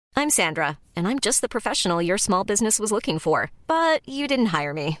I'm Sandra, and I'm just the professional your small business was looking for. But you didn't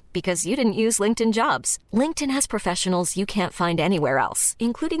hire me because you didn't use LinkedIn Jobs. LinkedIn has professionals you can't find anywhere else,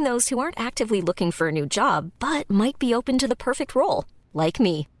 including those who aren't actively looking for a new job, but might be open to the perfect role, like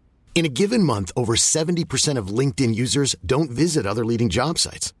me. In a given month, over 70% of LinkedIn users don't visit other leading job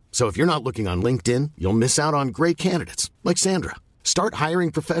sites. So if you're not looking on LinkedIn, you'll miss out on great candidates like Sandra. Start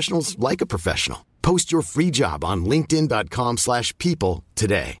hiring professionals like a professional. Post your free job on linkedin.com/people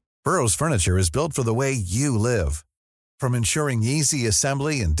today. Burrow's furniture is built for the way you live. From ensuring easy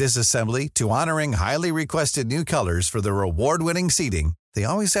assembly and disassembly to honoring highly requested new colors for their award-winning seating, they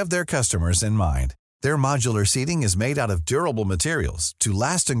always have their customers in mind. Their modular seating is made out of durable materials to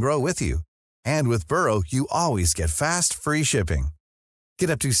last and grow with you. And with Burrow, you always get fast, free shipping.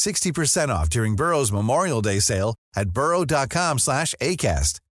 Get up to 60% off during Burrow's Memorial Day sale at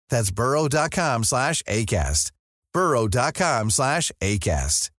burrow.com/ACAST. That's burrow.com/ACAST.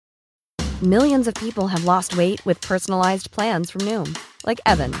 burrow.com/ACAST. Millions of people have lost weight with personalized plans from Noom. Like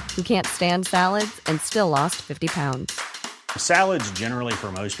Evan, who can't stand salads and still lost 50 pounds. Salads generally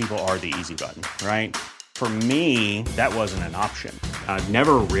for most people are the easy button, right? For me, that wasn't an option. I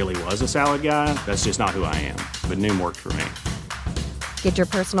never really was a salad guy. That's just not who I am. But Noom worked for me. Get your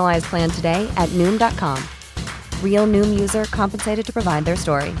personalized plan today at Noom.com. Real Noom user compensated to provide their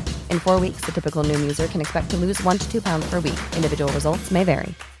story. In 4 weeks, the typical Noom user can expect to lose 1 to 2 pounds per week. Individual results may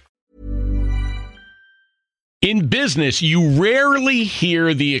vary. In business, you rarely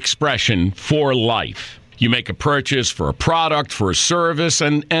hear the expression "for life." You make a purchase for a product, for a service,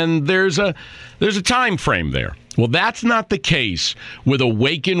 and there's a time frame there. Well, that's not the case with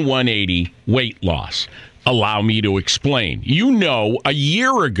Awaken 180 weight loss. Allow me to explain. You know, a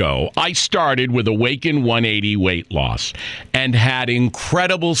year ago, I started with Awaken 180 weight loss and had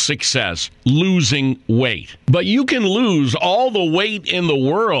incredible success losing weight. But you can lose all the weight in the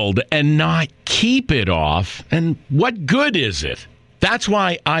world and not keep it off. And what good is it? That's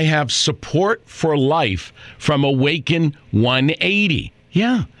why I have support for life from Awaken 180.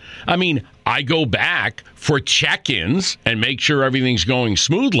 Yeah. I mean, I go back for check-ins and make sure everything's going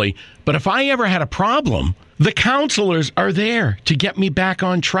smoothly. But if I ever had a problem, the counselors are there to get me back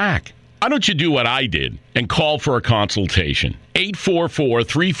on track. Why don't you do what I did and call for a consultation?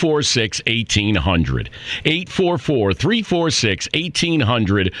 844-346-1800.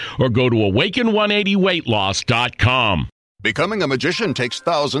 844-346-1800 or go to awaken180weightloss.com. Becoming a magician takes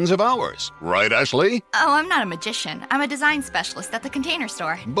thousands of hours. Right, Ashley? Oh, I'm not a magician. I'm a design specialist at the Container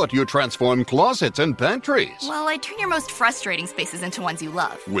Store. But you transform closets and pantries. Well, I turn your most frustrating spaces into ones you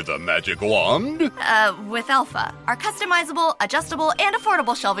love. With a magic wand? With Alpha, our customizable, adjustable, and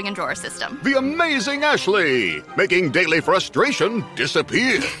affordable shelving and drawer system. The amazing Ashley! Making daily frustration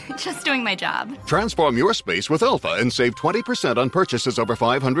disappear. Just doing my job. Transform your space with Alpha and save 20% on purchases over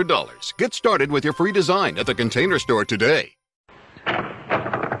 $500. Get started with your free design at the Container Store today.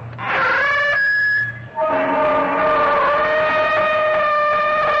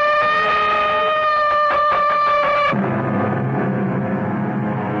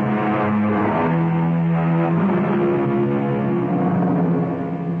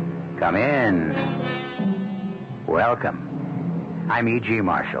 Come in. Welcome. I'm E.G.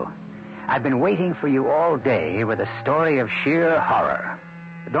 Marshall. I've been waiting for you all day with a story of sheer horror.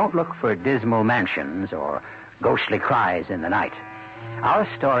 Don't look for dismal mansions or ghostly cries in the night. Our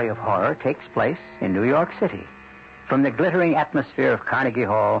story of horror takes place in New York City. From the glittering atmosphere of Carnegie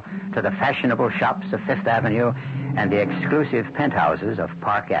Hall to the fashionable shops of Fifth Avenue and the exclusive penthouses of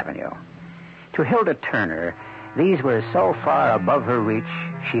Park Avenue. To Hilda Turner, these were so far above her reach,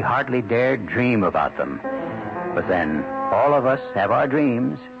 she hardly dared dream about them. But then, all of us have our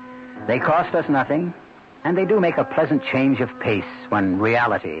dreams. They cost us nothing, and they do make a pleasant change of pace when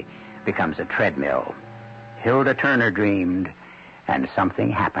reality becomes a treadmill. Hilda Turner dreamed, and something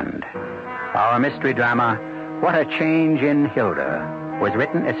happened. Our mystery drama, What a Change in Hilda, was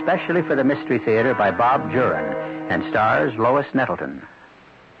written especially for the Mystery Theater by Bob Juran and stars Lois Nettleton.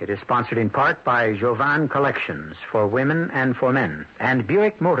 It is sponsored in part by Jovan Collections for Women and for Men and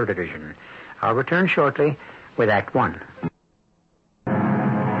Buick Motor Division. I'll return shortly with Act One.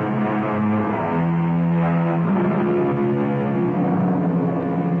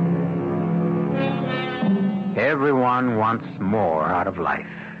 Everyone wants more out of life.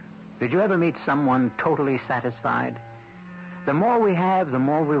 Did you ever meet someone totally satisfied? The more we have, the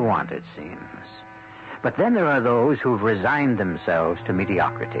more we want, it seems. But then there are those who've resigned themselves to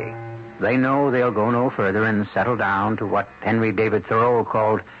mediocrity. They know they'll go no further and settle down to what Henry David Thoreau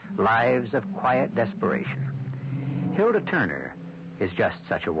called lives of quiet desperation. Hilda Turner is just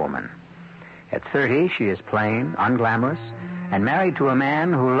such a woman. At 30, she is plain, unglamorous, and married to a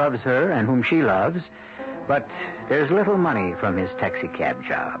man who loves her and whom she loves, but there's little money from his taxicab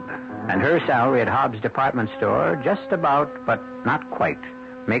job. And her salary at Hobbs' department store just about, but not quite,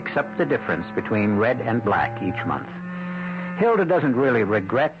 makes up the difference between red and black each month. Hilda doesn't really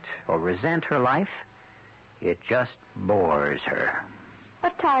regret or resent her life. It just bores her.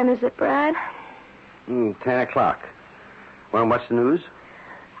 What time is it, Brad? 10 o'clock. Want to watch the news?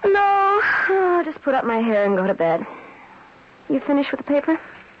 No, I'll just put up my hair and go to bed. You finished with the paper?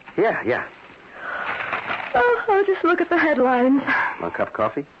 Yeah. Oh, I'll just look at the headlines. Want a cup of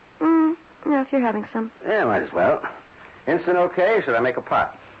coffee? No, if you're having some. Yeah, might as well. Instant okay, or should I make a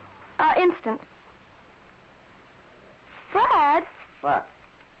pot? Instant. Brad? What?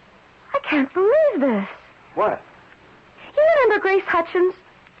 I can't believe this. What? You remember Grace Hutchins?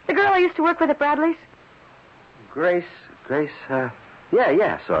 The girl I used to work with at Bradley's? Grace,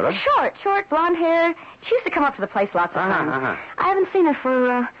 yeah, sort of. Short, blonde hair. She used to come up to the place lots of times. I haven't seen her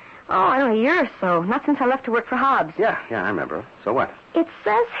for, I don't know, a year or so. Not since I left to work for Hobbs. Yeah, I remember. So what? It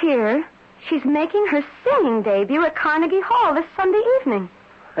says here she's making her singing debut at Carnegie Hall this Sunday evening.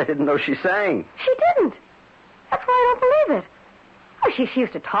 I didn't know she sang. She didn't. That's why I don't believe it. Oh, she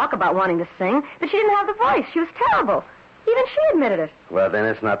used to talk about wanting to sing, but she didn't have the voice. She was terrible. Even she admitted it. Well, then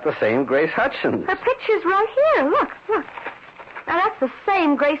it's not the same Grace Hutchins. Her picture's right here. Look. Now, that's the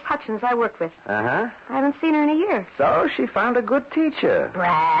same Grace Hutchins I worked with. Uh-huh. I haven't seen her in a year. So she found a good teacher.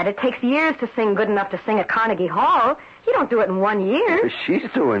 Brad, it takes years to sing good enough to sing at Carnegie Hall. You don't do it in 1 year. She's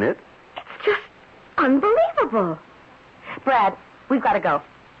doing it. It's just unbelievable. Brad, we've got to go.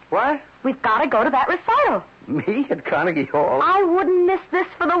 What? We've got to go to that recital. Me at Carnegie Hall? I wouldn't miss this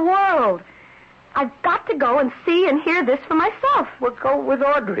for the world. I've got to go and see and hear this for myself. Well, go with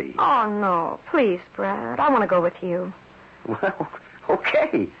Audrey. Oh, no. Please, Brad. I want to go with you. Well,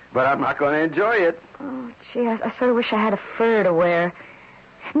 okay. But I'm not going to enjoy it. Oh, gee, I sort of wish I had a fur to wear.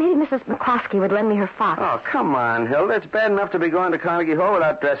 Maybe Mrs. McCloskey would lend me her fox. Oh, come on, Hilda. It's bad enough to be going to Carnegie Hall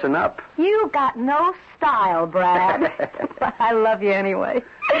without dressing up. You got no style, Brad. But I love you anyway.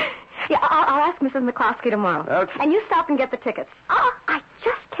 Yeah, I'll ask Mrs. McCloskey tomorrow. Okay. And you stop and get the tickets. Oh, I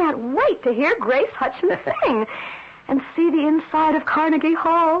just can't wait to hear Grace Hutchins sing and see the inside of Carnegie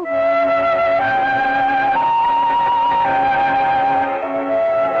Hall.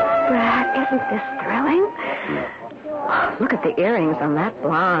 Brad, isn't this thrilling? Oh, look at the earrings on that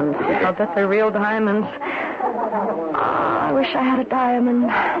blonde. I'll bet they're real diamonds. Oh, I wish I had a diamond.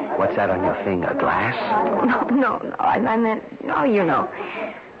 What's that on your finger, glass? No. I meant, you know.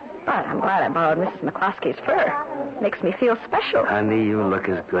 But I'm glad I borrowed Mrs. McCloskey's fur. Makes me feel special. Honey, you look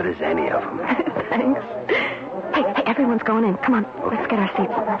as good as any of them. Thanks. Hey, everyone's going in. Come on, let's get our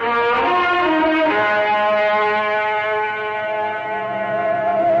seats.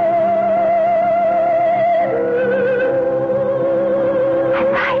 I'm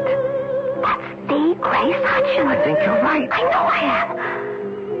right. That's the Grace Hutchins. I think you're right. I know I am.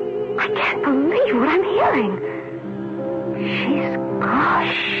 I can't believe what I'm hearing. She's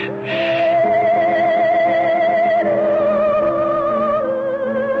gosh.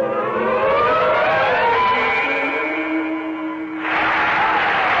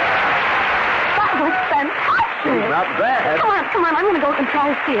 Not bad. Come on. I'm going to go and try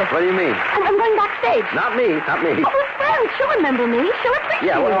to see her. What do you mean? I'm going backstage. Not me. Oh, her friend. She'll remember me. She'll appreciate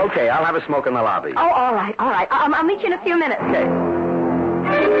Yeah, well, it. okay. I'll have a smoke in the lobby. Oh, all right. I'll meet you in a few minutes. Okay.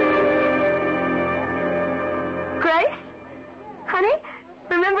 Grace? Honey?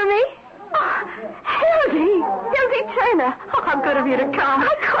 Remember me? Oh, Hildy Turner. Oh, how good of you to come.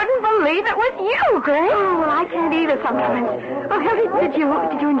 I couldn't believe it was you, Grace. Oh, well, I can't either sometimes. Oh, Hildy, did you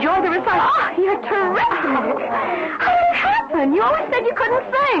enjoy the recital? Oh, you're terrific. How did it happen? You always said you couldn't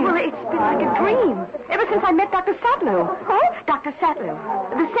sing. Well, it's been like a dream. Ever since I met Dr. Satlew. Oh? Dr. Satlew.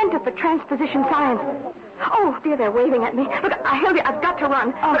 The Center for Transposition Science. Oh, dear, they're waving at me. Look, Hildy, I've got to run.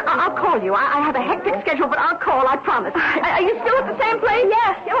 Look, I'll call you. I have a hectic schedule, but I'll call, I promise. Are you still at the same place?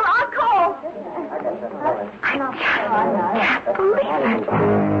 Yes. Well, I'll call. I just can't believe it.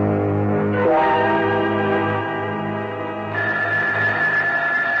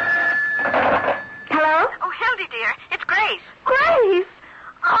 Hello? Oh, Hildy, dear. It's Grace. Grace!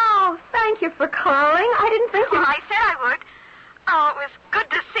 Oh, thank you for calling. I didn't think you... I said I would. Oh, it was good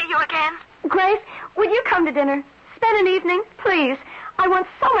to see you again. Grace, would you come to dinner? Spend an evening, please. I want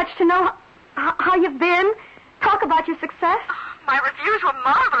so much to know how you've been. Talk about your success. Oh, my reviews were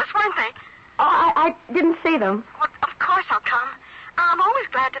marvelous, weren't they? Oh, I didn't see them. Well, of course I'll come. I'm always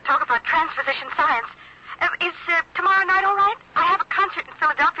glad to talk about transposition science. Is tomorrow night all right? I have a concert in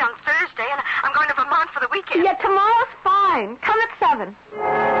Philadelphia on Thursday, and I'm going to Vermont for the weekend. Yeah, tomorrow's fine. Come at 7.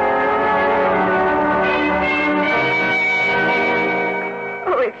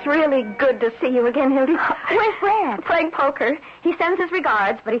 it's really good to see you again, Hildy. Where's Brad? Playing poker. He sends his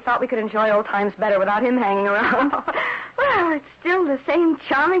regards, but he thought we could enjoy old times better without him hanging around. Well, it's still the same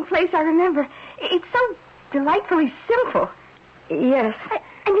charming place I remember. It's so delightfully simple. Yes.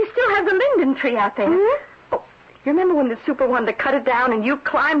 And you still have the linden tree out there. Mm-hmm. Oh, you remember when the super wanted to cut it down and you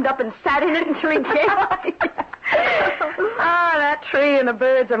climbed up and sat in it until he came up? That tree and the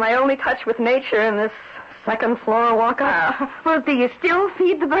birds are my only touch with nature in this second floor walk-up. Well, do you still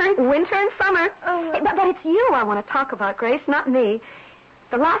feed the birds? Winter and summer. But it's you I want to talk about, Grace, not me.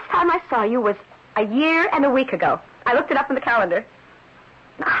 The last time I saw you was a year and a week ago. I looked it up in the calendar.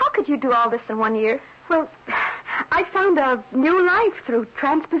 Now, how could you do all this in 1 year? Well, I found a new life through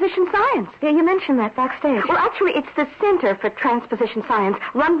transposition science. Yeah, you mentioned that backstage. Well, actually, it's the Center for Transposition Science,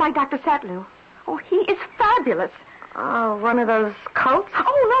 run by Dr. Satlu. Oh, he is fabulous. Oh, one of those cults?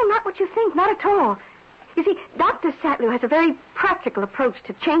 Oh, no, not what you think. Not at all. You see, Dr. Satlu has a very practical approach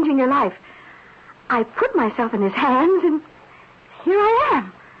to changing your life. I put myself in his hands, and here I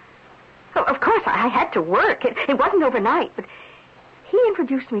am. Oh, of course, I had to work. It wasn't overnight, but he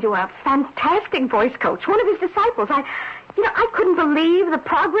introduced me to a fantastic voice coach, one of his disciples. I couldn't believe the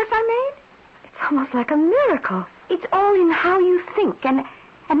progress I made. It's almost like a miracle. It's all in how you think and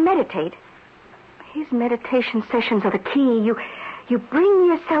meditate. His meditation sessions are the key. You bring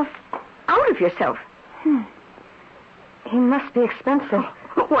yourself out of yourself. He must be expensive.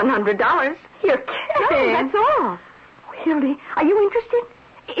 $100. You're kidding. No, that's all. Hildy, are you interested?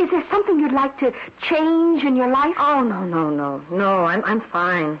 Is there something you'd like to change in your life? Oh, no. I'm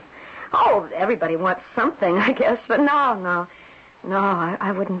fine. Oh, everybody wants something, I guess, but no. No,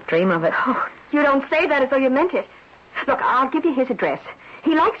 I wouldn't dream of it. Oh, you don't say that as though you meant it. Look, I'll give you his address.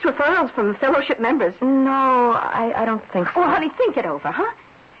 He likes referrals from fellowship members. No, I don't think so. Oh, honey, think it over, huh?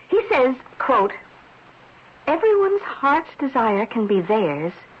 He says, quote, everyone's heart's desire can be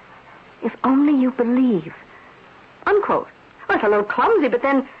theirs if only you believe. Unquote. Well, it's a little clumsy, but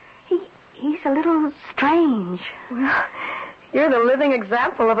then he's a little strange. Well, you're the living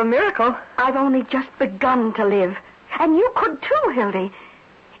example of a miracle. I've only just begun to live. And you could too, Hildy.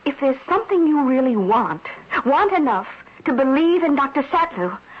 If there's something you really want enough to believe in Dr.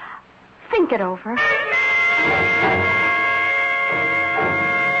 Satlu, think it over.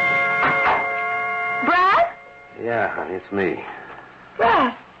 Brad? Yeah, honey, it's me.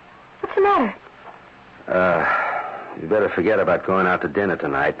 Brad, what's the matter? You better forget about going out to dinner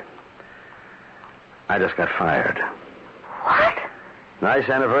tonight. I just got fired. What? Nice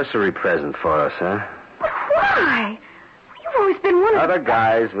anniversary present for us, huh? But why? You've always been one of... Other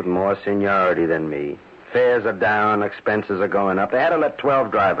guys with more seniority than me. Fares are down, expenses are going up. They had to let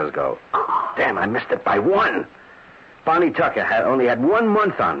 12 drivers go. Oh. Damn, I missed it by one. Bonnie Tucker only had 1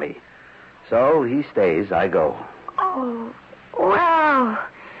 month on me. So he stays, I go. Oh, well,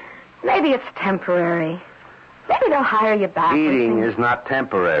 maybe it's temporary. Maybe they'll hire you back. Eating is not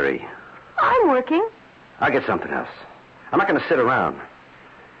temporary. I'm working. I'll get something else. I'm not going to sit around.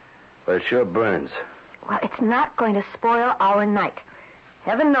 But it sure burns. Well, it's not going to spoil our night.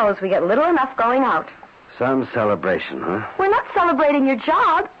 Heaven knows we get little enough going out. Some celebration, huh? We're not celebrating your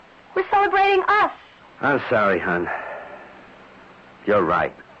job. We're celebrating us. I'm sorry, hon. You're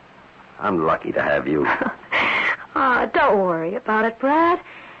right. I'm lucky to have you. Don't worry about it, Brad.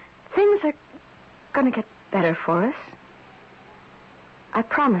 Things are going to get better for us. I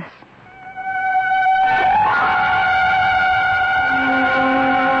promise.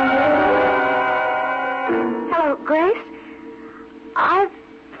 Hello, Grace. I've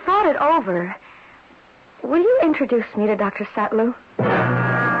thought it over. Will you introduce me to Dr. Satlu?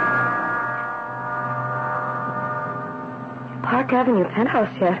 Park Avenue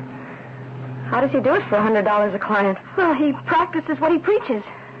penthouse yet. How does he do it for $100 a client? Well, he practices what he preaches.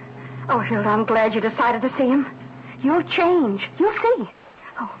 Oh, Hilda, I'm glad you decided to see him. You'll change. You'll see.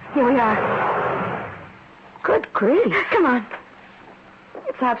 Oh, here we are. Good grief. Come on.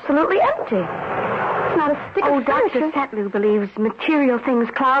 It's absolutely empty. It's not a stick of furniture. Dr. Satlu believes material things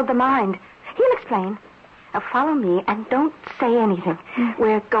cloud the mind. He'll explain. Now, follow me and don't say anything.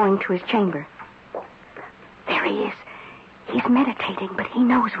 We're going to his chamber. There he is. He's meditating, but he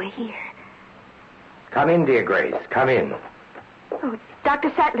knows we're here. Come in, dear Grace. Come in. Oh,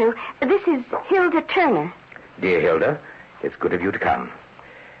 Dr. Satlu, this is Hilda Turner. Dear Hilda, it's good of you to come.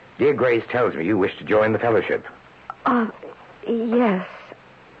 Dear Grace tells me you wish to join the fellowship. Yes.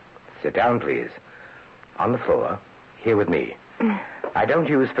 Sit down, please. On the floor, here with me. I don't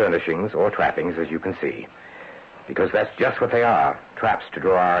use furnishings or trappings, as you can see, because that's just what they are, traps to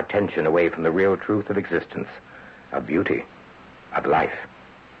draw our attention away from the real truth of existence, of beauty, of life.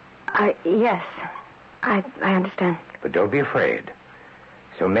 Yes, I understand. But don't be afraid.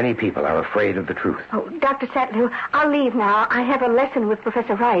 So many people are afraid of the truth. Oh, Dr. Sattlew, I'll leave now. I have a lesson with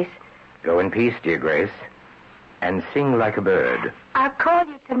Professor Rice. Go in peace, dear Grace, and sing like a bird. I'll call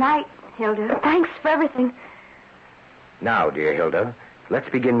you tonight, Hilda. Thanks for everything. Now, dear Hilda, let's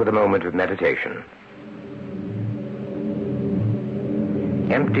begin with a moment of meditation.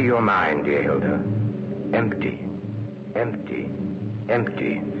 Empty your mind, dear Hilda. Empty, empty,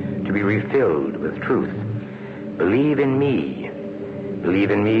 empty, to be refilled with truth. Believe in me.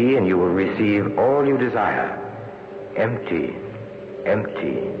 Believe in me, and you will receive all you desire. Empty,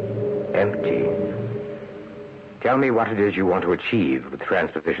 empty, empty. Tell me what it is you want to achieve with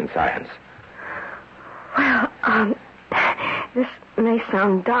transposition science. Well, this may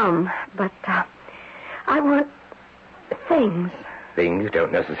sound dumb, but I want things. Things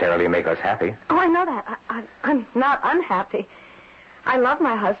don't necessarily make us happy. Oh, I know that. I'm not unhappy. I love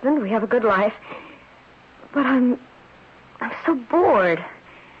my husband. We have a good life. But I'm so bored.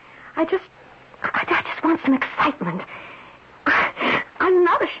 I just want some excitement. I'm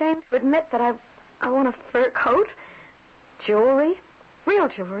not ashamed to admit that I want a fur coat, jewelry, real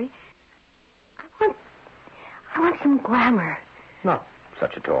jewelry. I want some glamour. Not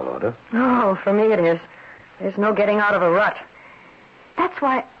such a tall order. No, for me it is. There's no getting out of a rut. That's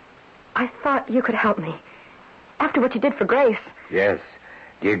why I thought you could help me. After what you did for Grace. Yes.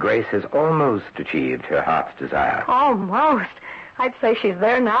 Dear Grace has almost achieved her heart's desire. Almost. I'd say she's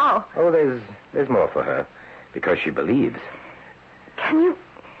there now. Oh, there's more for her, because she believes. Can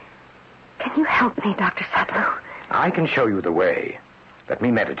you help me, Dr. Sattlew? I can show you the way. Let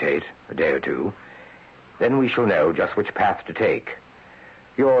me meditate a day or two. Then we shall know just which path to take.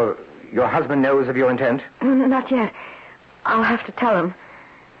 Your husband knows of your intent? Not yet. I'll have to tell him.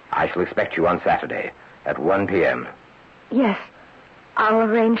 I shall expect you on Saturday at 1 p.m. Yes. I'll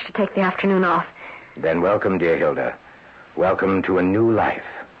arrange to take the afternoon off. Then welcome, dear Hilda. Welcome to a new life.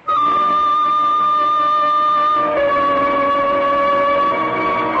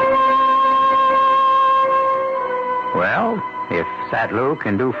 Well, if Sattlew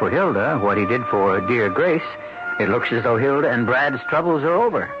can do for Hilda what he did for dear Grace, it looks as though Hilda and Brad's troubles are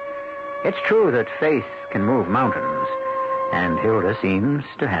over. It's true that faith can move mountains, and Hilda seems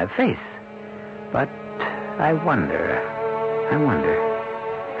to have faith. But I wonder.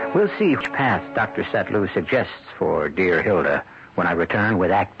 We'll see which path Dr. Sattlew suggests for dear Hilda when I return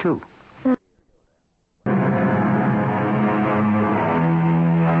with Act 2.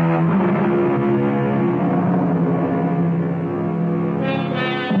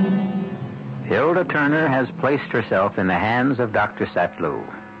 Hilda Turner has placed herself in the hands of Dr. Sattlew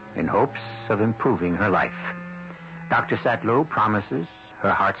in hopes of improving her life. Dr. Sattlew promises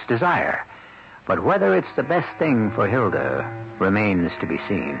her heart's desire, but whether it's the best thing for Hilda remains to be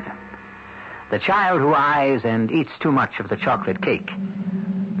seen. The child who eyes and eats too much of the chocolate cake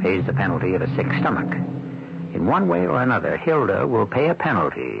pays the penalty of a sick stomach. In one way or another, Hilda will pay a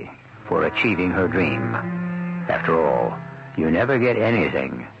penalty for achieving her dream. After all, you never get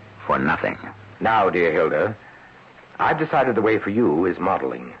anything for nothing. Now, dear Hilda, I've decided the way for you is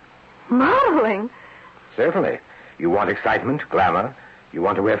modeling. Modeling? Certainly. You want excitement, glamour. You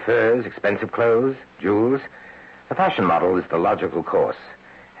want to wear furs, expensive clothes, jewels. A fashion model is the logical course.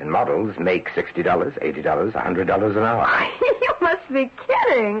 And models make $60, $80, $100 an hour. You must be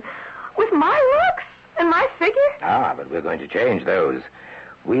kidding. With my looks and my figure? Ah, but we're going to change those.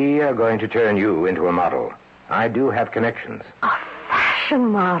 We are going to turn you into a model. I do have connections. A fashion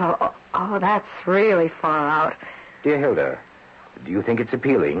model? Oh, that's really far out. Dear Hilda, do you think it's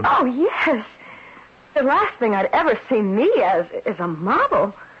appealing? Oh, yes. The last thing I'd ever see me as is a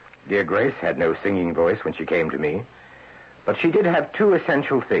model. Dear Grace had no singing voice when she came to me. But she did have two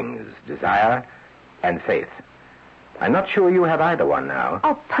essential things, desire and faith. I'm not sure you have either one now.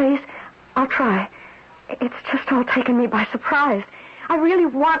 Oh, please, I'll try. It's just all taken me by surprise. I really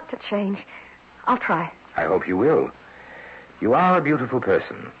want to change. I'll try. I hope you will. You are a beautiful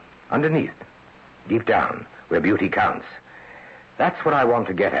person. Underneath, deep down, where beauty counts. That's what I want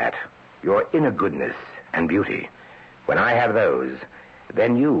to get at. Your inner goodness and beauty. When I have those,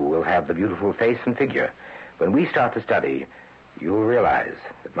 then you will have the beautiful face and figure. When we start to study, you'll realize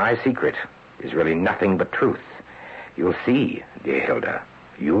that my secret is really nothing but truth. You'll see, dear Hilda.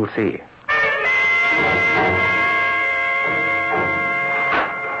 You'll see.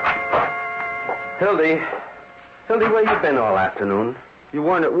 Hildy, where you been all afternoon? You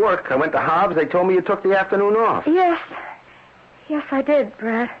weren't at work. I went to Hobbs. They told me you took the afternoon off. Yes, I did,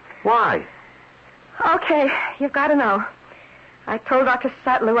 Brad. Why? Okay, you've got to know. I told Dr.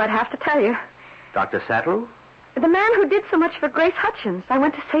 Sattlew I'd have to tell you. Dr. Sattlew? The man who did so much for Grace Hutchins. I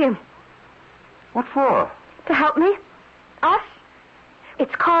went to see him. What for? To help me. Us.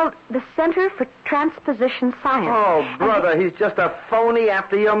 It's called the Center for Transposition Science. Oh, brother, he's just a phony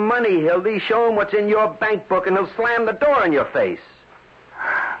after your money, Hildy. Show him what's in your bank book and he'll slam the door in your face.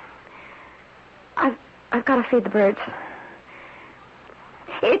 I've got to feed the birds.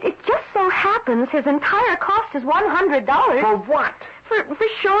 It just so happens his entire cost is $100. For what? For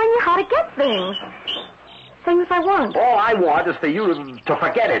showing you how to get things. Things I want. All I want is for you to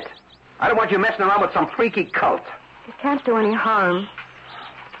forget it. I don't want you messing around with some freaky cult. It can't do any harm.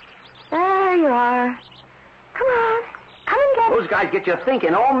 There you are. Come on. Come and get... Those guys get you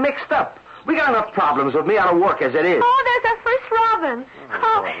thinking, all mixed up. We got enough problems with me out of work as it is. Oh, there's our first Robin.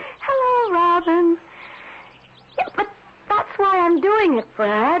 Oh, hello, Robin. Yeah, but that's why I'm doing it,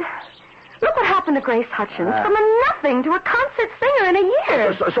 Brad. Look what happened to Grace Hutchins. From a nothing to a concert singer in a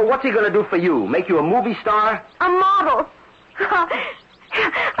year. So what's he going to do for you? Make you a movie star? A model.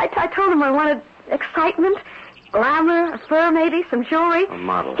 I told him I wanted excitement, glamour, a fur maybe, some jewelry. A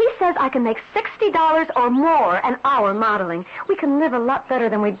model. He says I can make $60 or more an hour modeling. We can live a lot better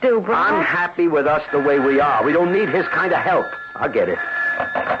than we do, Brad. I'm happy with us the way we are. We don't need his kind of help. I'll get it.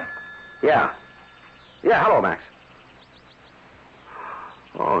 Yeah. Yeah, hello, Max.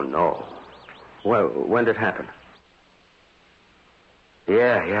 Oh, no. Well, when did it happen?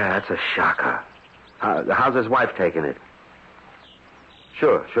 Yeah, that's a shocker. How's his wife taking it?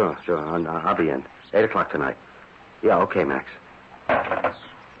 Sure. I'll be in. 8 o'clock tonight. Yeah, okay, Max.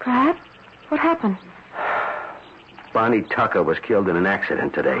 Brad, what happened? Bonnie Tucker was killed in an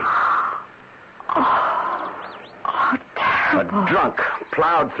accident today. Oh, terrible. A drunk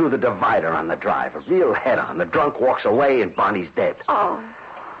plowed through the divider on the drive. A real head-on. The drunk walks away and Bonnie's dead. Oh.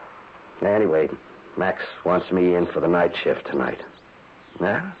 Anyway, Max wants me in for the night shift tonight.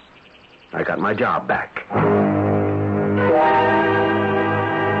 Yeah? I got my job back.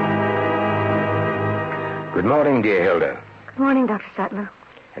 Good morning, dear Hilda. Good morning, Dr. Sattler.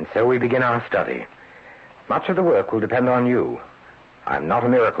 And so we begin our study. Much of the work will depend on you. I'm not a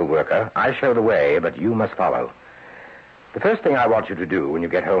miracle worker. I show the way, but you must follow. The first thing I want you to do when you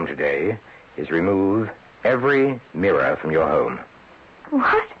get home today is remove every mirror from your home.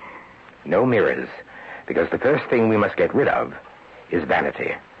 What? No mirrors, because the first thing we must get rid of is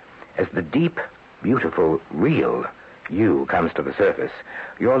vanity. As the deep, beautiful, real you comes to the surface,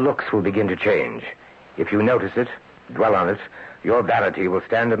 your looks will begin to change. If you notice it, dwell on it, your vanity will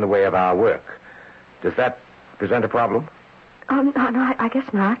stand in the way of our work. Does that present a problem? No, I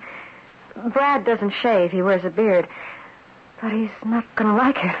guess not. Brad doesn't shave. He wears a beard. But he's not going to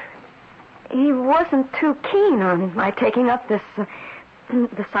like it. He wasn't too keen on my taking up this,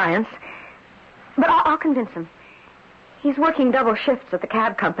 the science. But I'll convince him. He's working double shifts at the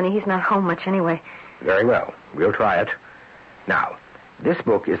cab company. He's not home much anyway. Very well. We'll try it. Now, this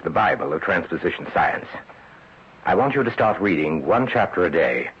book is the Bible of transposition science. I want you to start reading 1 chapter a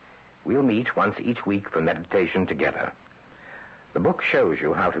day. We'll meet once each week for meditation together. The book shows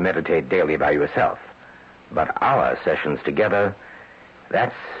you how to meditate daily by yourself. But our sessions together,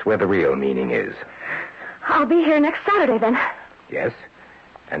 that's where the real meaning is. I'll be here next Saturday, then. Yes.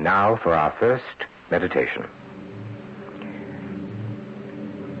 And now for our first meditation.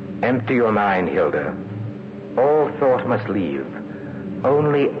 Empty your mind, Hilda. All thought must leave.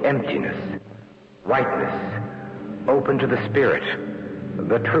 Only emptiness, whiteness, open to the spirit,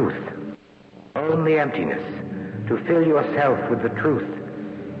 the truth. Only emptiness, to fill yourself with the truth.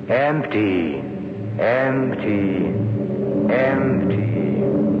 Empty, empty, empty.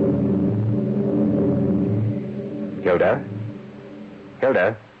 Hilda?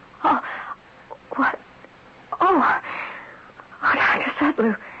 Hilda? Oh, what? Oh, Dr.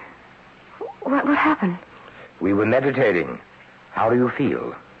 Sattler. What happened? We were meditating. How do you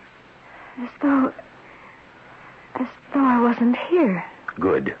feel? As though I wasn't here.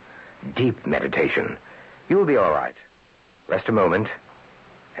 Good. Deep meditation. You will be all right. Rest a moment,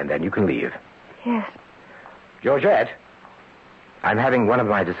 and then you can leave. Yes. Georgette, I'm having one of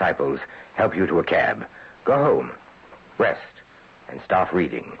my disciples help you to a cab. Go home, rest, and start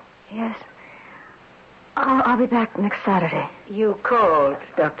reading. Yes. I'll be back next Saturday. You called,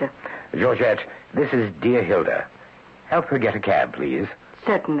 Doctor. Georgette, this is dear Hilda. Help her get a cab, please.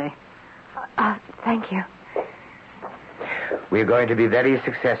 Certainly. Thank you. We're going to be very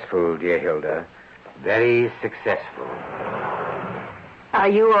successful, dear Hilda. Very successful. Are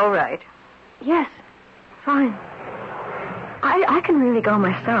you all right? Yes. Fine. I can really go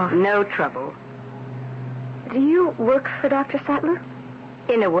myself. No trouble. Do you work for Dr. Sattler?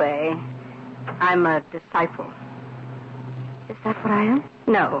 In a way. I'm a disciple. Is that what I am?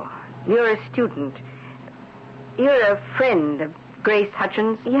 No. You're a student. You're a friend of Grace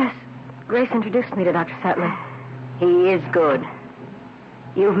Hutchins? Yes. Grace introduced me to Dr. Sattler. He is good.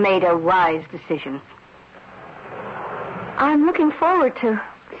 You've made a wise decision. I'm looking forward to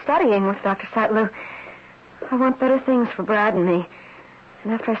studying with Dr. Sattler. I want better things for Brad and me.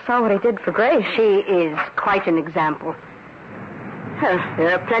 And after I saw what he did for Grace... She is quite an example.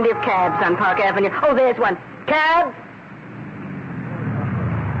 There are plenty of cabs on Park Avenue. Oh, there's one. Cab!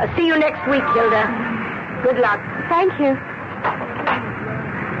 I'll see you next week, Hilda. Good luck. Thank you.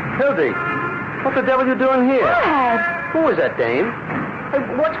 Hildy, what the devil are you doing here? Brad! Who is that dame?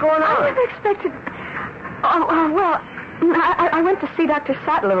 What's going on? I never expected... well... I went to see Dr.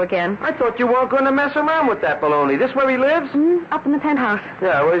 Sattler again. I thought you weren't going to mess around with that baloney. This where he lives? Up in the penthouse.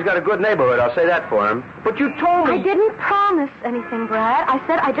 Yeah, well, he's got a good neighborhood, I'll say that for him. But you told me... I didn't promise anything, Brad. I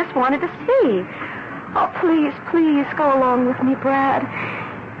said I just wanted to see. Oh, please, please go along with me, Brad.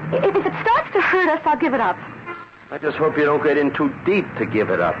 If it starts to hurt us, I'll give it up. I just hope you don't get in too deep to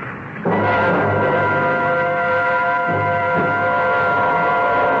give it up.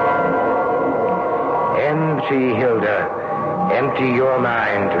 Empty, Hilda. Empty your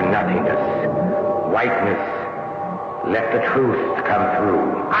mind to nothingness. Whiteness. Let the truth come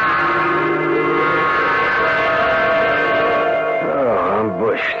through. Oh, I'm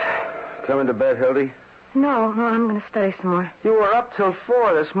bushed. Coming to bed, Hildy? No, I'm going to study some more. You were up till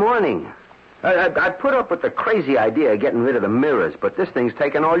 4 this morning. I put up with the crazy idea of getting rid of the mirrors, but this thing's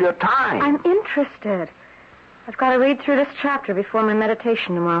taking all your time. I'm interested. I've got to read through this chapter before my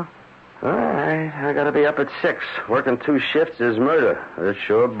meditation tomorrow. All right. I got to be up at 6. Working 2 shifts is murder. It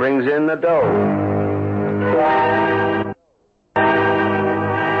sure brings in the dough.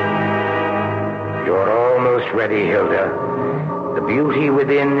 You're almost ready, Hilda. The beauty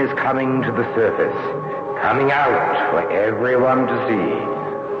within is coming to the surface, coming out for everyone to see.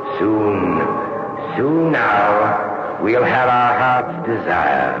 Soon now, we'll have our heart's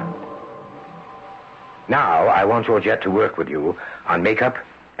desire. Now, I want Georgette to work with you on makeup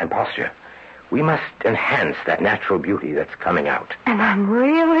and posture. We must enhance that natural beauty that's coming out. And I'm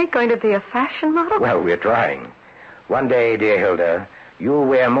really going to be a fashion model? Well, we're trying. One day, dear Hilda, you'll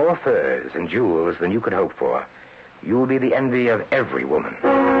wear more furs and jewels than you could hope for. You'll be the envy of every woman.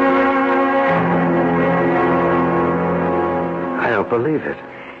 I don't believe it.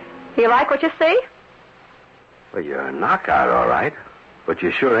 You like what you see? Well, you're a knockout, all right. But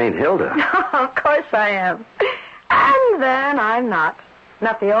you sure ain't Hilda. Of course I am. And then I'm not.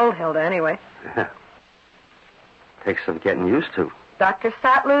 Not the old Hilda, anyway. Takes some getting used to. Dr.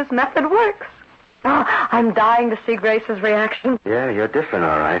 Sattler's method works. Oh, I'm dying to see Grace's reaction. Yeah, you're different,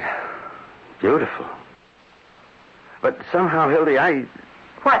 all right. Beautiful. But somehow, Hildy,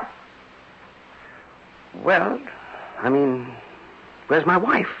 What? Well, I mean, where's my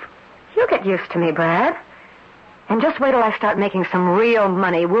wife? You'll get used to me, Brad. And just wait till I start making some real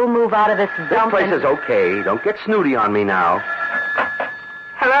money. We'll move out of this dump. This place is okay. Don't get snooty on me now.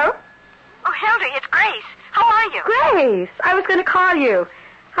 Hello? Oh, Hilda, it's Grace. How are you? Grace, I was going to call you.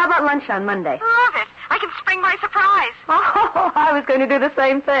 How about lunch on Monday? Love it. I can spring my surprise. Oh, I was going to do the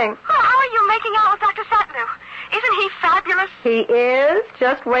same thing. Oh, how are you making out with Dr. Sattler? Isn't he fabulous? He is.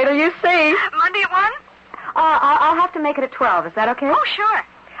 Just wait till you see. Monday at 1? I'll have to make it at 12. Is that okay? Oh, sure.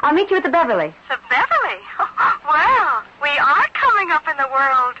 I'll meet you at the Beverly. The Beverly? Well, we are coming up in the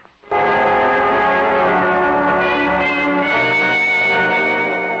world.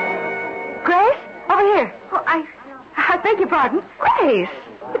 Grace? Over here. Oh, I beg your pardon. Grace.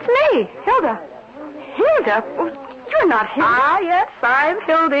 It's me, Hilda. Hilda? Oh, you're not Hilda. Ah, yes, I'm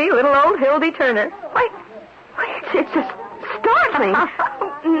Hildy, little old Hildy Turner. Wait, it's just startling. Now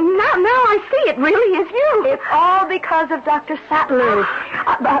I see it really is you. It's all because of Dr. Sattler.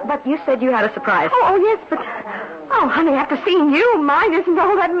 But you said you had a surprise. Oh, yes, but... Oh, honey, after seeing you, mine isn't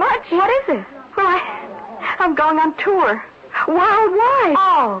all that much. What is it? Well, I'm going on tour. Worldwide.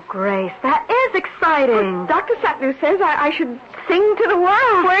 Oh, Grace, that is exciting. Well, Dr. Sattler says I should sing to the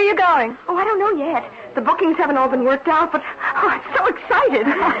world. Where are you going? Oh, I don't know yet. The bookings haven't all been worked out, but I'm so excited.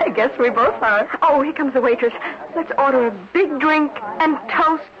 I guess we both are. Oh, here comes the waitress. Let's order a big drink and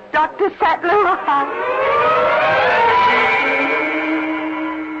toast Dr. Sattler.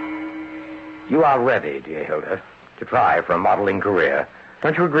 You are ready, dear Hilda, to try for a modeling career.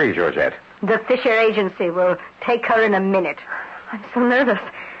 Don't you agree, Georgette? The Fisher Agency will take her in a minute. I'm so nervous.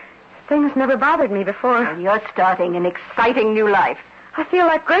 Things never bothered me before. And you're starting an exciting new life. I feel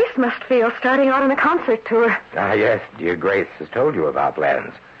like Grace must feel starting out on a concert tour. Ah, yes, dear Grace has told you of our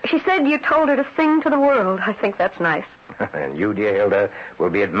plans. She said you told her to sing to the world. I think that's nice. And you, dear Hilda, will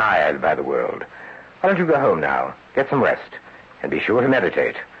be admired by the world. Why don't you go home now, get some rest, and be sure to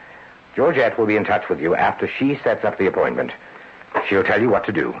meditate. Georgette will be in touch with you after she sets up the appointment. She'll tell you what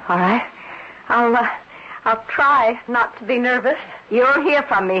to do. All right. I'll try not to be nervous. You'll hear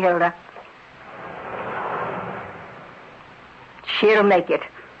from me, Hilda. She'll make it.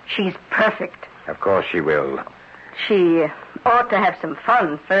 She's perfect. Of course she will. She ought to have some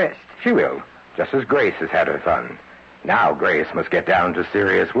fun first. She will, just as Grace has had her fun. Now Grace must get down to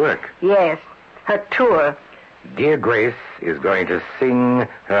serious work. Yes, her tour. Dear Grace is going to sing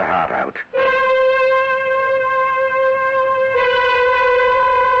her heart out.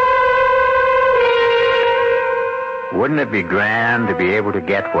 Wouldn't it be grand to be able to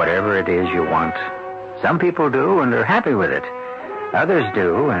get whatever it is you want? Some people do and are happy with it. Others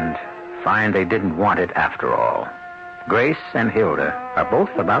do and find they didn't want it after all. Grace and Hilda are both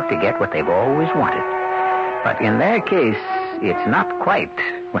about to get what they've always wanted. But in their case, it's not quite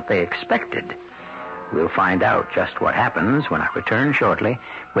what they expected. We'll find out just what happens when I return shortly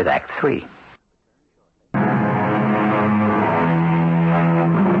with Act 3.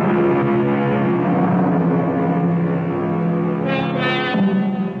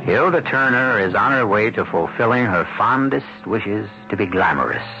 Hilda Turner is on her way to fulfilling her fondest wishes to be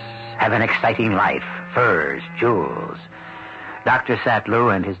glamorous, have an exciting life, furs, jewels. Dr.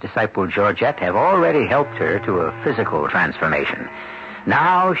 Sattlew and his disciple Georgette have already helped her to a physical transformation.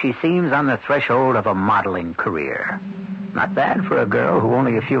 Now she seems on the threshold of a modeling career. Not bad for a girl who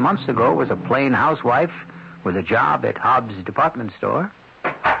only a few months ago was a plain housewife with a job at Hobbs' department store.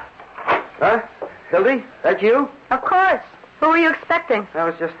 Huh? Hildy, that you? Of course. Who were you expecting? I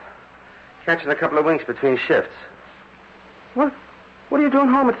was just catching a couple of winks between shifts. What are you doing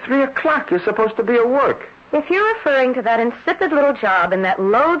home at 3 o'clock? You're supposed to be at work. If you're referring to that insipid little job in that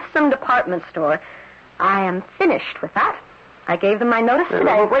loathsome department store, I am finished with that. I gave them my notice today.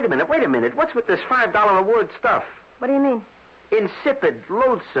 Well, wait a minute. What's with this $5 a word stuff? What do you mean? Insipid,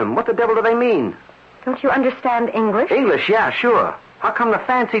 loathsome. What the devil do they mean? Don't you understand English? English, yeah, sure. How come the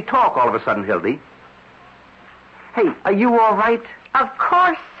fancy talk all of a sudden, Hildy? Hey, are you all right? Of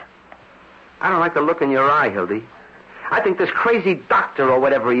course. I don't like the look in your eye, Hildy. I think this crazy doctor or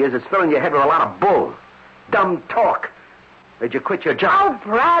whatever he is filling your head with a lot of bull. Dumb talk. Did you quit your job? Oh,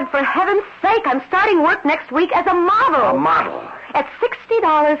 Brad, for heaven's sake, I'm starting work next week as a model. A model? At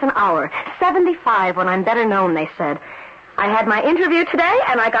 $60 an hour. $75 when I'm better known, they said. I had my interview today,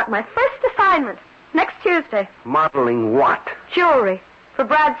 and I got my first assignment. Next Tuesday. Modeling what? Jewelry. For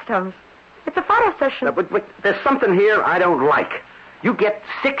Bradstones. It's a photo session. No, but there's something here I don't like. You get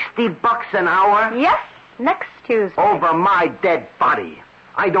 $60 an hour? Yes, next Tuesday. Over my dead body.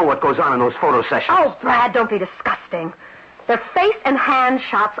 I know what goes on in those photo sessions. Oh, Brad, don't be disgusting. They're face and hand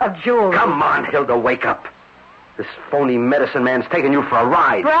shots of jewelry. Come on, Hilda, wake up. This phony medicine man's taking you for a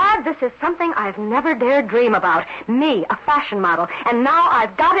ride. Brad, this is something I've never dared dream about. Me, a fashion model. And now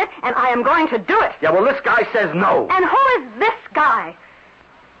I've got it, and I am going to do it. Yeah, well, this guy says no. And who is this guy?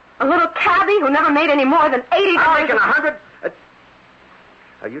 A little cabbie who never made any more than $80. I'm making $100.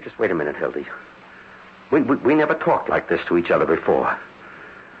 You just wait a minute, Hildy. We never talked like this to each other before.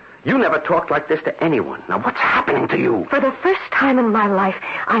 You never talked like this to anyone. Now, what's happening to you? For the first time in my life,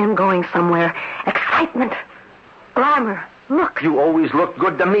 I am going somewhere. Excitement. Glamour. Look. You always looked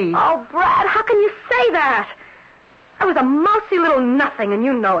good to me. Oh, Brad, how can you say that? I was a mousy little nothing, and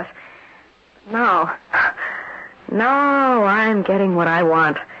you know it. Now I'm getting what I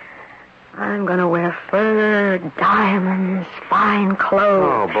want. I'm going to wear fur, diamonds, fine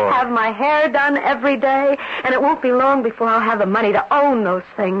clothes. Oh, boy. Have my hair done every day, and it won't be long before I'll have the money to own those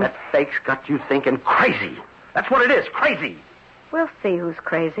things. That fake's got you thinking crazy. That's what it is, crazy. We'll see who's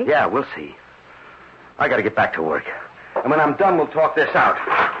crazy. Yeah, we'll see. I got to get back to work. And when I'm done, we'll talk this out.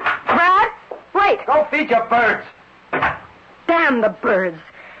 Brad, wait. Go feed your birds. Damn the birds.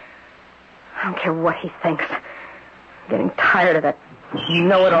 I don't care what he thinks. I'm getting tired of that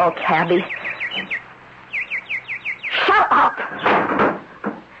know-it-all cabbie. Shut up!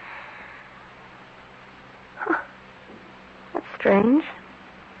 Huh. That's strange.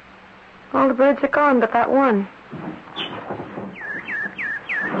 All the birds are gone but that one.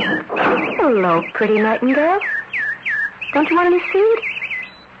 Hello, pretty nightingale. Don't you want any food?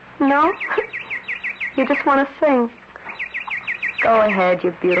 No? You just want to sing. Go ahead,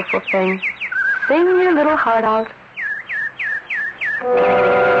 you beautiful thing. Sing your little heart out.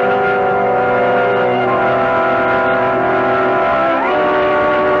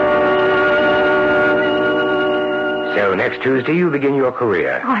 So next Tuesday you begin your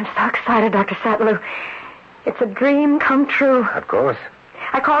career. Oh, I'm so excited, Dr. Sattlew. It's a dream come true. Of course.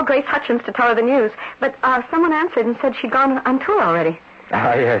 I called Grace Hutchins to tell her the news, but someone answered and said she'd gone on tour already.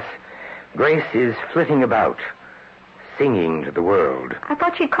 Ah, yes. Grace is flitting about, singing to the world. I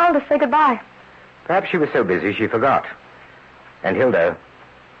thought she'd called to say goodbye. Perhaps she was so busy she forgot. And Hilda,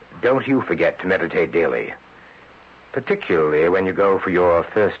 don't you forget to meditate daily, particularly when you go for your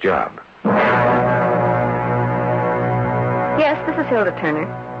first job. Yes, this is Hilda Turner.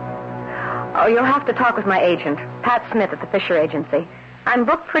 Oh, you'll have to talk with my agent, Pat Smith at the Fisher Agency. I'm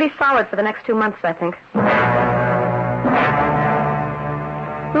booked pretty solid for the next 2 months, I think.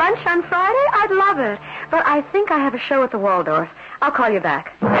 Lunch on Friday? I'd love it. But I think I have a show at the Waldorf. I'll call you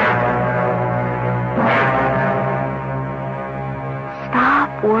back.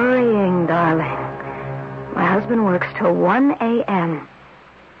 Stop worrying, darling. My husband works till 1 a.m.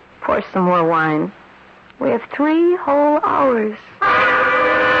 Pour some more wine. We have 3 whole hours.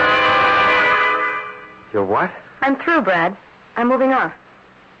 You're what? I'm through, Brad. I'm moving on.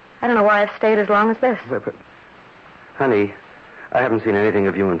 I don't know why I've stayed as long as this. But, honey, I haven't seen anything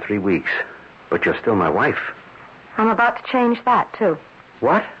of you in 3 weeks. But you're still my wife. I'm about to change that, too.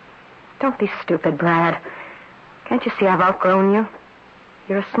 What? Don't be stupid, Brad. Can't you see I've outgrown you?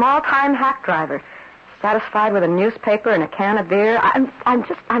 You're a small-time hack driver, satisfied with a newspaper and a can of beer. I'm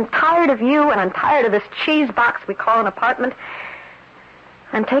tired of you, and I'm tired of this cheese box we call an apartment.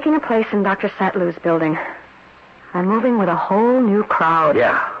 I'm taking a place in Dr. Satlow's building. I'm moving with a whole new crowd.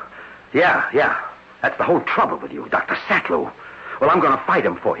 Yeah. That's the whole trouble with you, Dr. Satlow. Well, I'm going to fight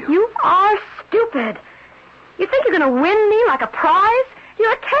him for you. You are stupid. You think you're going to win me like a prize?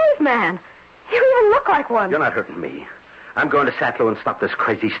 You're a caveman. You even look like one. You're not hurting me. I'm going to Satlow and stop this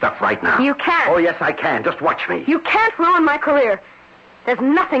crazy stuff right now. You can't. Oh, yes, I can. Just watch me. You can't ruin my career. There's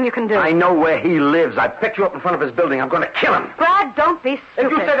nothing you can do. I know where he lives. I picked you up in front of his building. I'm going to kill him. Brad, don't be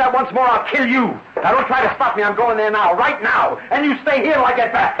stupid. If you say that once more, I'll kill you. Now, don't try to stop me. I'm going there now, right now. And you stay here till I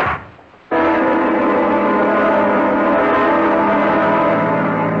get back.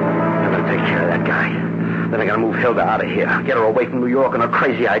 I'm going to take care of that guy. Then I'm going to move Hilda out of here. Get her away from New York and her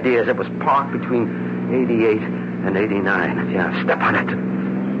crazy ideas. It was parked between 88 and 89. Yeah, step on it.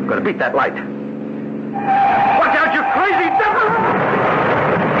 I'm going to beat that light. Watch out, you crazy devil!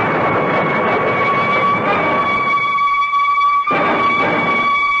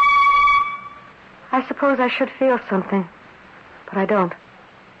 I suppose I should feel something, but I don't.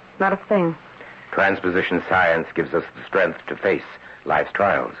 Not a thing. Transposition science gives us the strength to face life's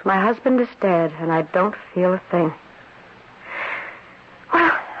trials. My husband is dead, and I don't feel a thing.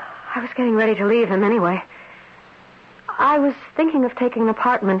 Well, I was getting ready to leave him anyway. I was thinking of taking an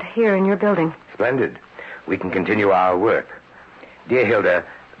apartment here in your building. Splendid. We can continue our work. Dear Hilda,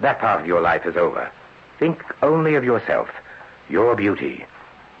 that part of your life is over. Think only of yourself, your beauty,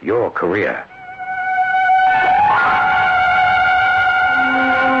 your career.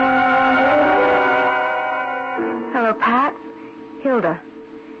 Hello, Pat. Hilda.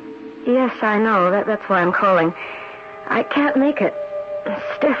 Yes, I know. That's why I'm calling. I can't make it.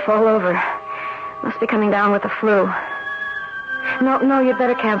 Stiff all over. Must be coming down with the flu. No, you'd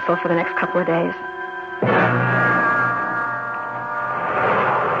better cancel for the next couple of days.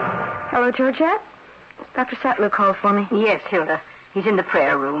 Hello, Georgette? Dr. Satlow called for me. Yes, Hilda. He's in the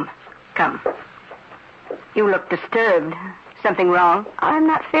prayer room. Come. You look disturbed. Something wrong? I'm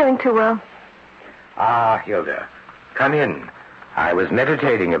not feeling too well. Ah, Hilda. Come in. I was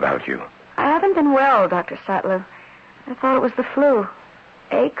meditating about you. I haven't been well, Dr. Satlow. I thought it was the flu.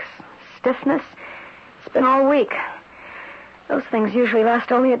 Aches, stiffness. It's been all week. Those things usually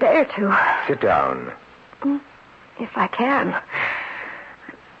last only a day or two. Sit down. If I can.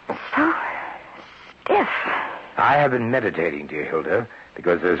 I'm so stiff. I have been meditating, dear Hilda,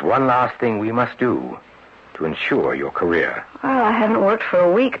 because there's one last thing we must do to ensure your career. Well, I haven't worked for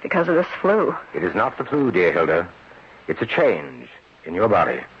a week because of this flu. It is not the flu, dear Hilda. It's a change in your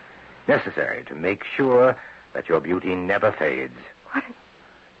body, necessary to make sure that your beauty never fades.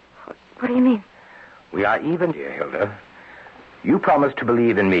 What do you mean? We are even, dear Hilda. You promised to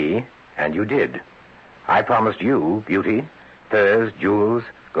believe in me, and you did. I promised you beauty, furs, jewels,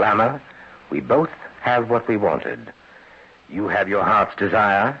 glamour. We both have what we wanted. You have your heart's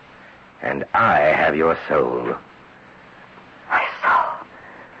desire, and I have your soul. My soul?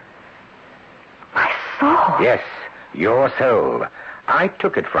 My soul? Yes, your soul. I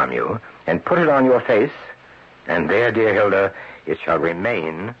took it from you and put it on your face, and there, dear Hilda, it shall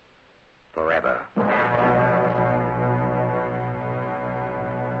remain forever.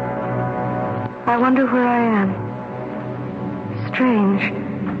 I wonder where I am. Strange.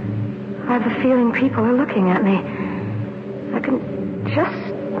 I have the feeling people are looking at me. I can just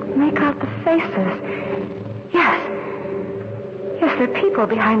make out the faces. Yes, there are people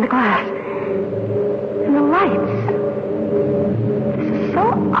behind the glass. And the lights. This is so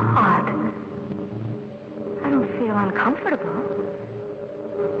odd. I don't feel uncomfortable.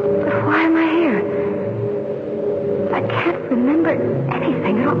 But why am I here? I can't remember remember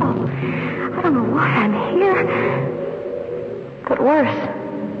anything at all. I don't know why I'm here. But worse,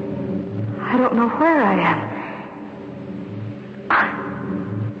 I don't know where I am.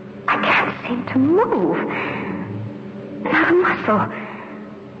 I can't seem to move. Not a muscle.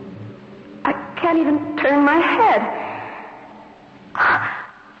 I can't even turn my head.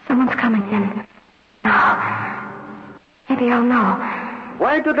 Someone's coming in. No. Maybe I'll know.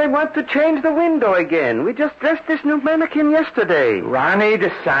 Why do they want to change the window again? We just dressed this new mannequin yesterday. Ronnie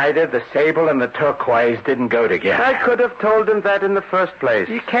decided the sable and the turquoise didn't go together. I could have told him that in the first place.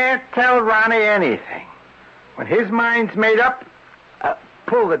 You can't tell Ronnie anything. When his mind's made up,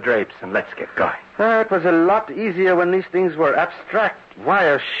 pull the drapes and let's get going. It was a lot easier when these things were abstract,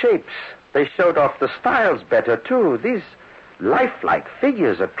 wire shapes. They showed off the styles better, too. These lifelike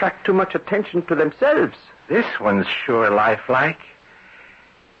figures attract too much attention to themselves. This one's sure lifelike.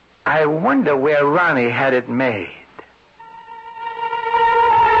 I wonder where Ronnie had it made.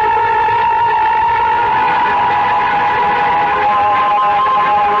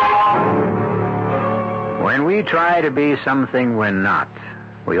 When we try to be something we're not,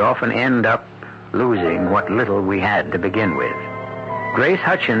 we often end up losing what little we had to begin with. Grace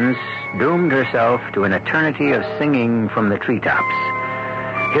Hutchins doomed herself to an eternity of singing from the treetops.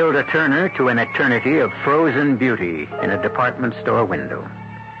 Hilda Turner to an eternity of frozen beauty in a department store window.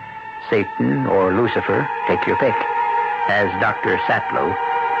 Satan or Lucifer, take your pick, as Dr. Sattlow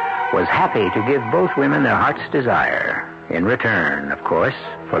was happy to give both women their heart's desire. In return, of course,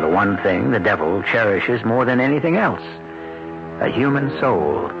 for the one thing the devil cherishes more than anything else, a human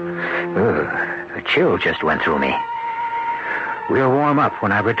soul. Ugh, a chill just went through me. We'll warm up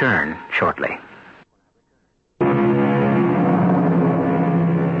when I return shortly.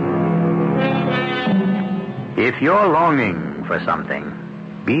 If you're longing for something,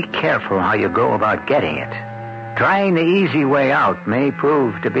 be careful how you go about getting it. Trying the easy way out may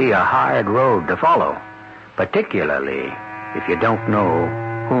prove to be a hard road to follow, particularly if you don't know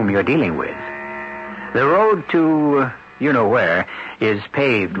whom you're dealing with. The road to you-know-where is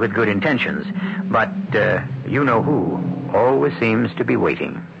paved with good intentions, but you-know-who always seems to be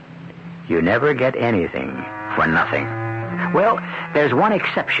waiting. You never get anything for nothing. Well, there's one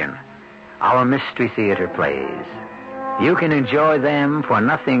exception. Our Mystery Theater plays. You can enjoy them for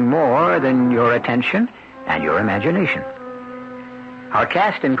nothing more than your attention and your imagination. Our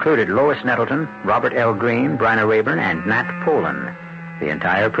cast included Lois Nettleton, Robert L. Green, Bryna Rayburn, and Nat Polan. The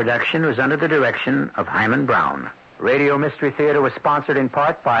entire production was under the direction of Hyman Brown. Radio Mystery Theater was sponsored in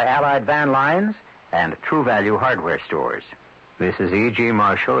part by Allied Van Lines and True Value Hardware Stores. This is E.G.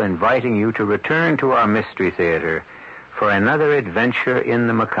 Marshall inviting you to return to our Mystery Theater for another adventure in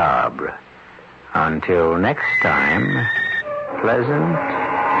the macabre. Until next time, pleasant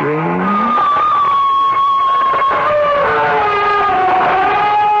dreams.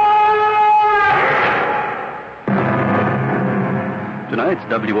 Tonight's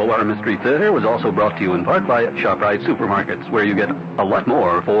WOR Mystery Theater was also brought to you in part by ShopRite Supermarkets, where you get a lot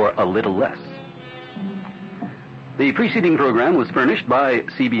more for a little less. The preceding program was furnished by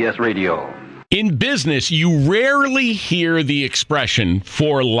CBS Radio. In business, you rarely hear the expression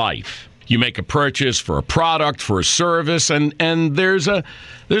for life. You make a purchase for a product, for a service, and there's a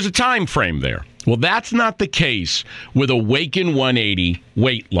time frame there. Well, that's not the case with Awaken 180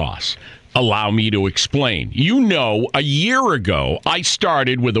 weight loss. Allow me to explain. You know, a year ago, I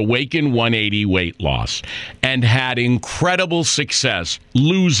started with Awaken 180 weight loss and had incredible success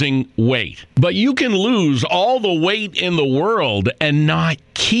losing weight. But you can lose all the weight in the world and not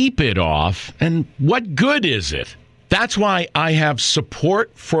keep it off. And what good is it? That's why I have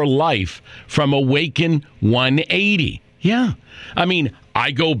support for life from Awaken 180. Yeah. I mean,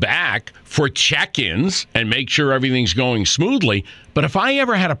 I go back for check-ins and make sure everything's going smoothly. But if I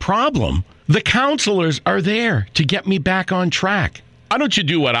ever had a problem, the counselors are there to get me back on track. Why don't you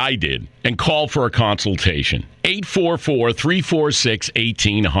do what I did and call for a consultation?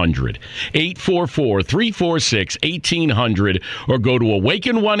 844-346-1800. 844-346-1800 or go to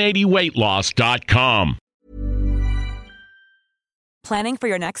awaken180weightloss.com. Planning for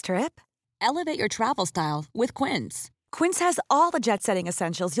your next trip? Elevate your travel style with Quince. Quince has all the jet-setting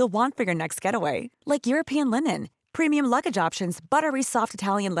essentials you'll want for your next getaway, like European linen, premium luggage options, buttery soft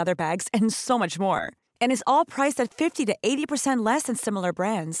Italian leather bags, and so much more. And is all priced at 50 to 80% less than similar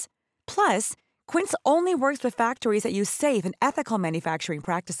brands. Plus, Quince only works with factories that use safe and ethical manufacturing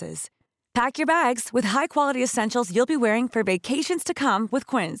practices. Pack your bags with high-quality essentials you'll be wearing for vacations to come with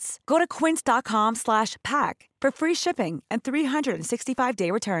Quince. Go to quince.com/pack for free shipping and 365-day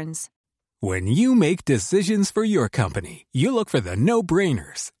returns. When you make decisions for your company, you look for the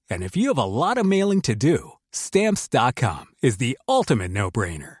no-brainers. And if you have a lot of mailing to do, Stamps.com is the ultimate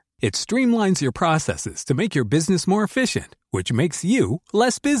no-brainer. It streamlines your processes to make your business more efficient, which makes you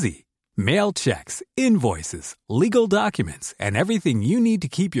less busy. Mail checks, invoices, legal documents, and everything you need to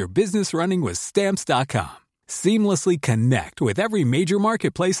keep your business running with Stamps.com. Seamlessly connect with every major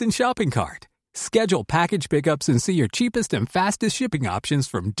marketplace and shopping cart. Schedule package pickups and see your cheapest and fastest shipping options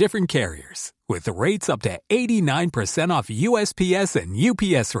from different carriers, with rates up to 89% off USPS and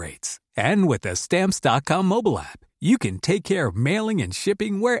UPS rates. And with the Stamps.com mobile app, you can take care of mailing and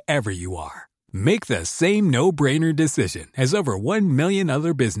shipping wherever you are. Make the same no-brainer decision as over 1 million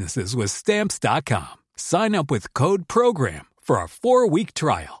other businesses with Stamps.com. Sign up with code PROGRAM for a 4-week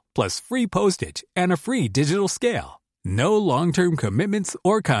trial, plus free postage and a free digital scale. No long-term commitments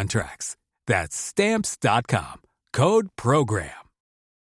or contracts. That's Stamps.com. Code PROGRAM.